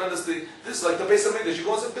 so tremendously... This is like the Beis HaMikdash. You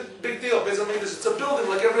go, it's a big deal. Beis HaMikdash, it's a building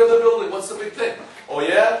like every other building. What's the big thing? Oh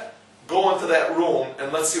yeah? Go into that room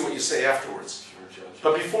and let's see what you say afterwards.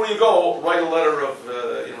 But before you go, write a letter of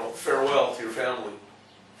farewell to your family.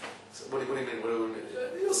 So what do you mean? What do you mean?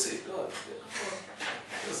 You'll see. Go ahead.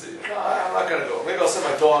 You'll see. No, I'm not going to go. Maybe I'll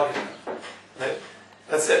send my dog in. Right?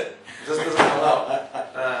 That's it. It just doesn't come out.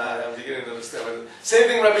 I'm beginning to understand. Same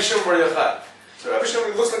thing, Rabbi Shimon Bar Yochai. So Rabbi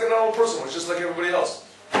Shimon looks like a normal person. He's just like everybody else.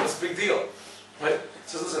 That's a big deal. Right?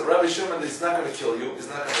 So listen, Rabbi Shimon is not going to kill you. He's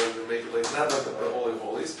not going to make you like. He's not like the Holy of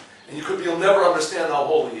Holies. And you'll never understand how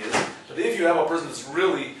holy he is. But if you have a person that's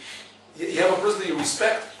really, you have a person that you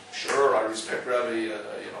respect. Sure, I respect Rabbi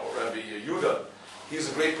Yehuda. He's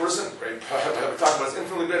a great person. Great. We're talking about it's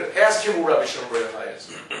infinitely greater. Ask him who Rabbi Shimon Bar Yochai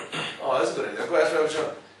is. Oh, that's a good idea. Go ask Rabbi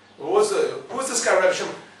Shimon. Who is this guy, Rabbi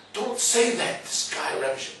Shimon? Don't say that. This guy,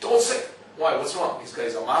 Rabbi Shimon. Don't say. Why? What's wrong?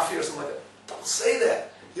 He's a mafia or something like that. Don't say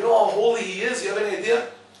that. You know how holy he is. You have any idea?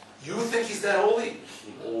 You think he's that holy?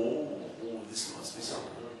 Oh, this must be something.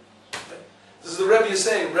 This is the Rebbe is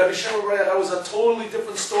saying, Rabbi Shimon Bar Yochai was a totally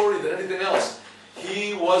different story than anything else.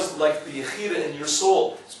 He was like the Yechida in your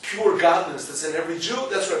soul. It's pure godliness that's in every Jew.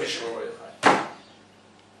 That's Rabbi Shimon Bar Yochai.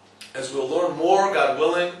 As we'll learn more, God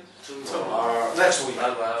willing, tomorrow, next week.